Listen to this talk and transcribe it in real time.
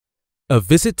A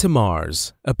visit to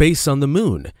Mars, a base on the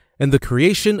Moon, and the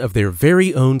creation of their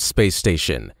very own space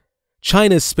station.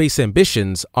 China's space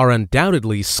ambitions are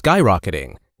undoubtedly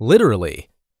skyrocketing, literally.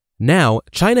 Now,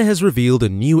 China has revealed a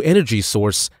new energy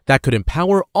source that could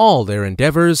empower all their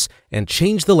endeavors and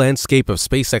change the landscape of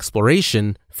space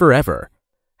exploration forever.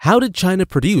 How did China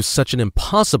produce such an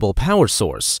impossible power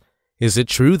source? Is it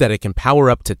true that it can power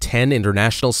up to 10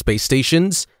 international space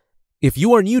stations? If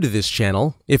you are new to this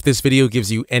channel, if this video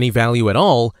gives you any value at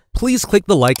all, please click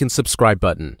the like and subscribe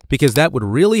button, because that would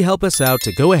really help us out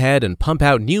to go ahead and pump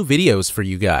out new videos for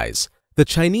you guys. The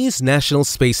Chinese National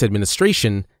Space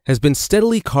Administration has been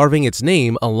steadily carving its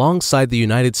name alongside the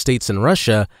United States and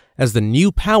Russia as the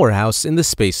new powerhouse in the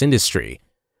space industry.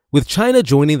 With China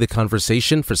joining the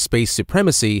conversation for space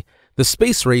supremacy, the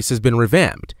space race has been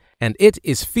revamped, and it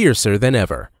is fiercer than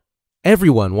ever.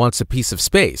 Everyone wants a piece of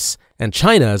space, and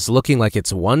China is looking like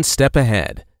it's one step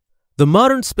ahead. The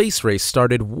modern space race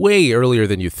started way earlier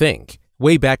than you think,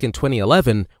 way back in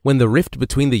 2011 when the rift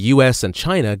between the US and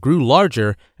China grew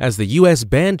larger as the US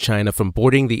banned China from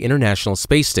boarding the International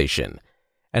Space Station.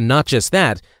 And not just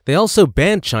that, they also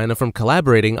banned China from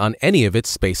collaborating on any of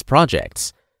its space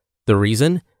projects. The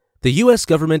reason? The US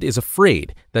government is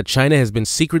afraid that China has been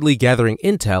secretly gathering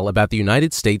intel about the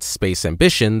United States' space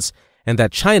ambitions, and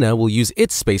that China will use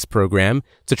its space program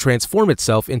to transform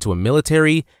itself into a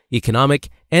military, economic,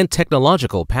 and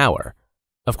technological power.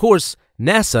 Of course,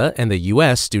 NASA and the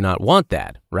US do not want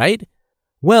that, right?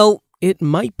 Well, it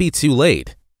might be too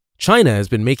late. China has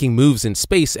been making moves in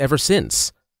space ever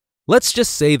since. Let's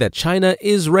just say that China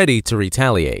is ready to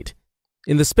retaliate.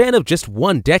 In the span of just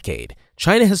one decade,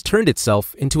 China has turned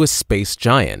itself into a space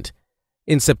giant.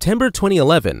 In September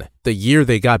 2011, the year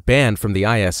they got banned from the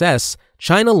ISS,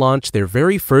 China launched their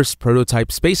very first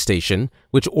prototype space station,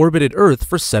 which orbited Earth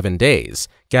for 7 days,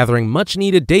 gathering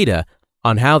much-needed data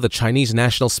on how the Chinese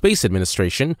National Space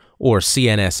Administration, or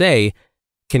CNSA,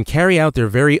 can carry out their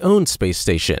very own space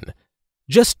station.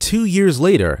 Just 2 years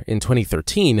later, in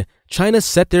 2013, China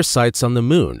set their sights on the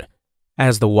Moon,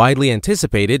 as the widely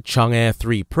anticipated Chang'e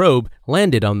 3 probe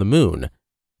landed on the Moon,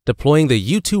 deploying the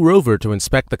U-2 rover to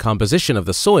inspect the composition of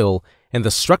the soil and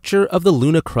the structure of the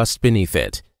lunar crust beneath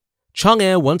it.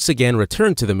 Chang'e once again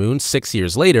returned to the Moon 6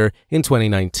 years later in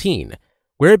 2019,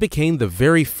 where it became the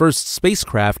very first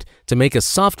spacecraft to make a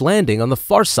soft landing on the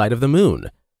far side of the Moon.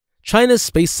 China's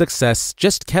space success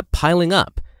just kept piling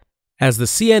up, as the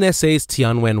CNSA's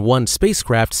Tianwen-1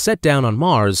 spacecraft set down on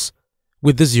Mars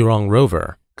with the Zhurong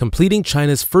rover, completing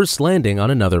China's first landing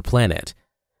on another planet.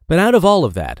 But out of all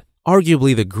of that,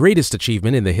 arguably the greatest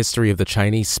achievement in the history of the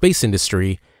Chinese space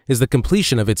industry is the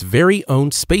completion of its very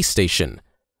own space station,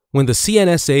 when the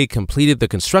CNSA completed the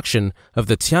construction of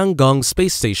the Tiangong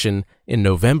space station in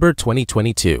November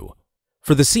 2022.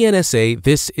 For the CNSA,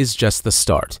 this is just the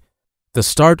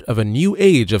start of a new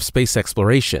age of space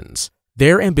explorations.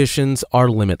 Their ambitions are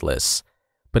limitless.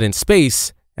 But in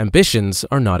space, ambitions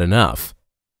are not enough.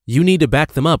 You need to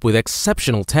back them up with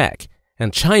exceptional tech,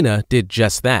 and China did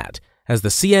just that, as the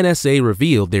CNSA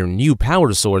revealed their new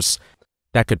power source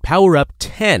that could power up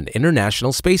 10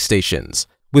 international space stations.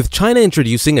 With China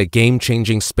introducing a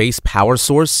game-changing space power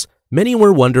source, many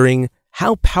were wondering,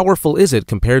 how powerful is it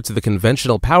compared to the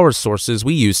conventional power sources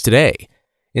we use today?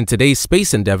 In today's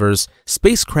space endeavors,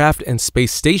 spacecraft and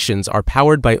space stations are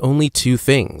powered by only two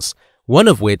things, one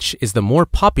of which is the more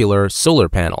popular solar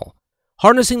panel.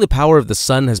 Harnessing the power of the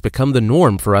sun has become the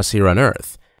norm for us here on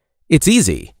Earth. It's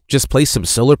easy. Just place some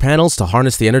solar panels to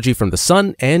harness the energy from the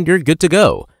sun and you're good to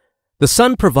go. The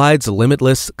sun provides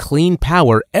limitless, clean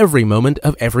power every moment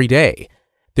of every day.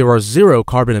 There are zero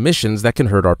carbon emissions that can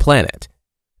hurt our planet.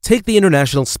 Take the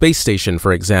International Space Station,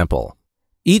 for example.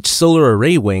 Each solar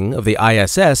array wing of the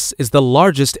ISS is the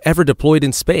largest ever deployed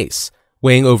in space,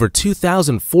 weighing over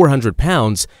 2,400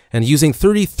 pounds and using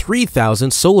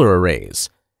 33,000 solar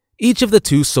arrays. Each of the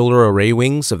two solar array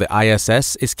wings of the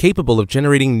ISS is capable of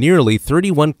generating nearly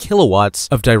 31 kilowatts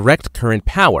of direct current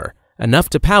power, enough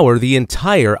to power the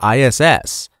entire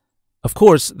ISS. Of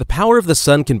course, the power of the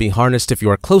sun can be harnessed if you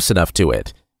are close enough to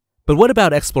it. But what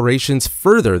about explorations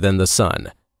further than the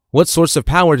sun? What source of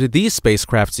power did these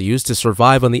spacecrafts use to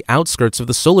survive on the outskirts of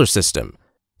the solar system?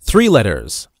 3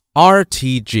 letters,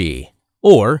 RTG,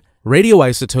 or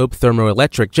Radioisotope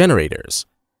Thermoelectric Generators.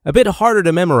 A bit harder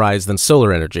to memorize than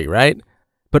solar energy, right?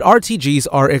 But RTGs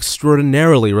are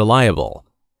extraordinarily reliable.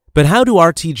 But how do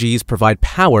RTGs provide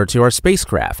power to our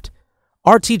spacecraft?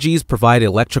 RTGs provide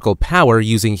electrical power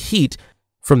using heat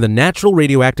from the natural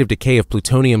radioactive decay of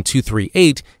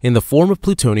plutonium-238 in the form of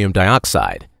plutonium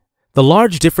dioxide. The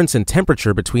large difference in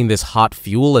temperature between this hot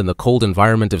fuel and the cold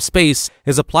environment of space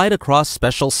is applied across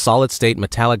special solid-state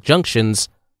metallic junctions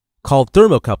called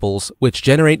thermocouples, which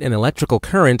generate an electrical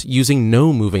current using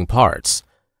no moving parts.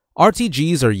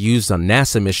 RTGs are used on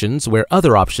NASA missions where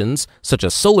other options, such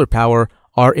as solar power,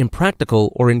 are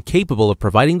impractical or incapable of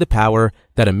providing the power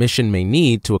that a mission may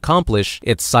need to accomplish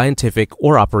its scientific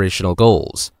or operational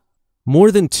goals.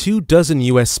 More than 24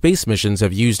 U.S. space missions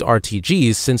have used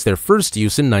RTGs since their first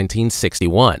use in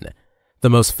 1961. The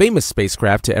most famous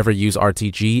spacecraft to ever use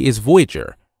RTG is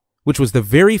Voyager, which was the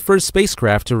very first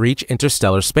spacecraft to reach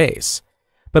interstellar space.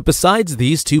 But besides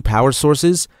these two power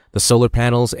sources, the solar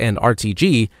panels and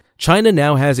RTG, China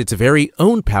now has its very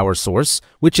own power source,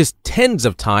 which is tens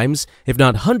of times, if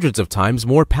not hundreds of times,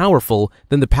 more powerful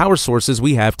than the power sources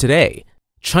we have today.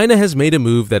 China has made a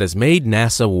move that has made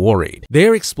NASA worried.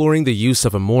 They're exploring the use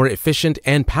of a more efficient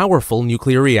and powerful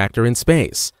nuclear reactor in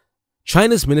space.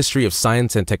 China's Ministry of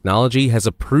Science and Technology has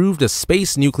approved a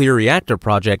space nuclear reactor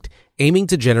project aiming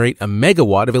to generate a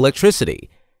megawatt of electricity.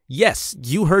 Yes,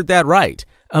 you heard that right,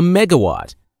 a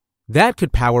megawatt. That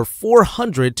could power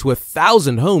 400 to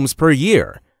 1,000 homes per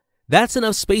year. That's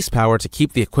enough space power to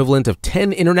keep the equivalent of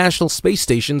 10 international space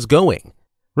stations going.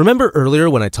 Remember earlier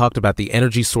when I talked about the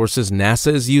energy sources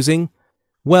NASA is using?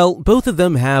 Well, both of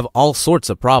them have all sorts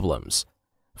of problems.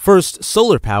 First,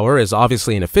 solar power is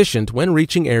obviously inefficient when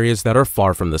reaching areas that are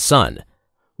far from the sun.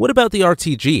 What about the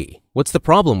RTG? What's the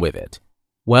problem with it?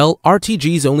 Well,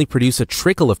 RTGs only produce a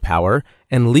trickle of power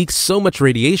and leak so much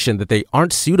radiation that they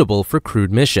aren't suitable for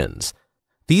crewed missions.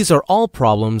 These are all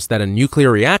problems that a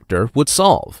nuclear reactor would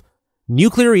solve.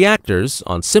 Nuclear reactors,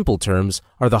 on simple terms,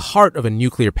 are the heart of a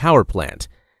nuclear power plant.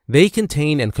 They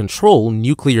contain and control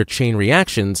nuclear chain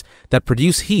reactions that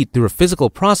produce heat through a physical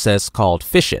process called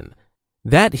fission.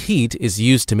 That heat is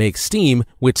used to make steam,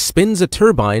 which spins a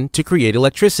turbine to create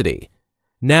electricity.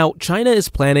 Now, China is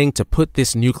planning to put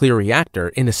this nuclear reactor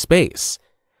into space.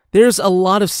 There's a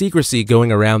lot of secrecy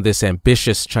going around this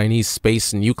ambitious Chinese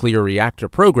space nuclear reactor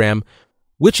program,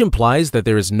 which implies that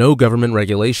there is no government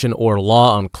regulation or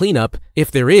law on cleanup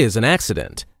if there is an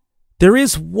accident. There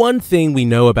is one thing we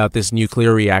know about this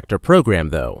nuclear reactor program,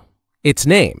 though. Its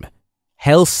name,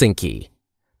 Helsinki.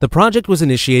 The project was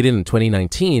initiated in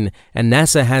 2019, and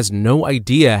NASA has no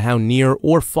idea how near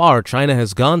or far China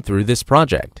has gone through this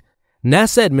project.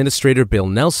 NASA Administrator Bill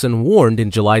Nelson warned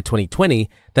in July 2020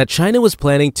 that China was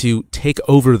planning to take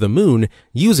over the moon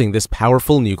using this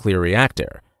powerful nuclear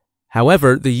reactor.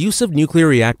 However, the use of nuclear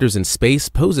reactors in space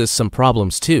poses some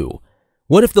problems too.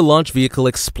 What if the launch vehicle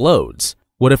explodes?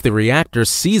 What if the reactor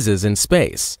seizes in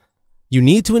space? You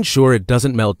need to ensure it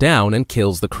doesn't melt down and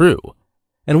kills the crew.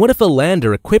 And what if a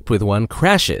lander equipped with one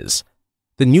crashes?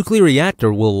 The nuclear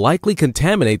reactor will likely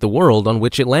contaminate the world on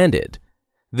which it landed.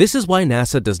 This is why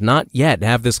NASA does not yet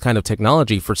have this kind of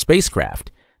technology for spacecraft.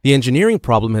 The engineering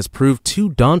problem has proved too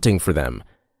daunting for them.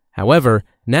 However,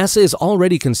 NASA is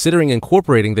already considering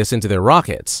incorporating this into their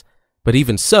rockets. But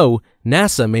even so,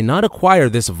 NASA may not acquire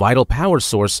this vital power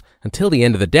source until the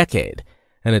end of the decade,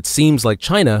 and it seems like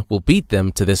China will beat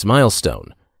them to this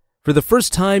milestone. For the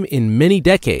first time in many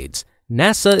decades,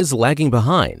 NASA is lagging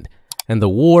behind, and the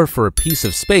war for a piece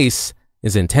of space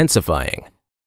is intensifying.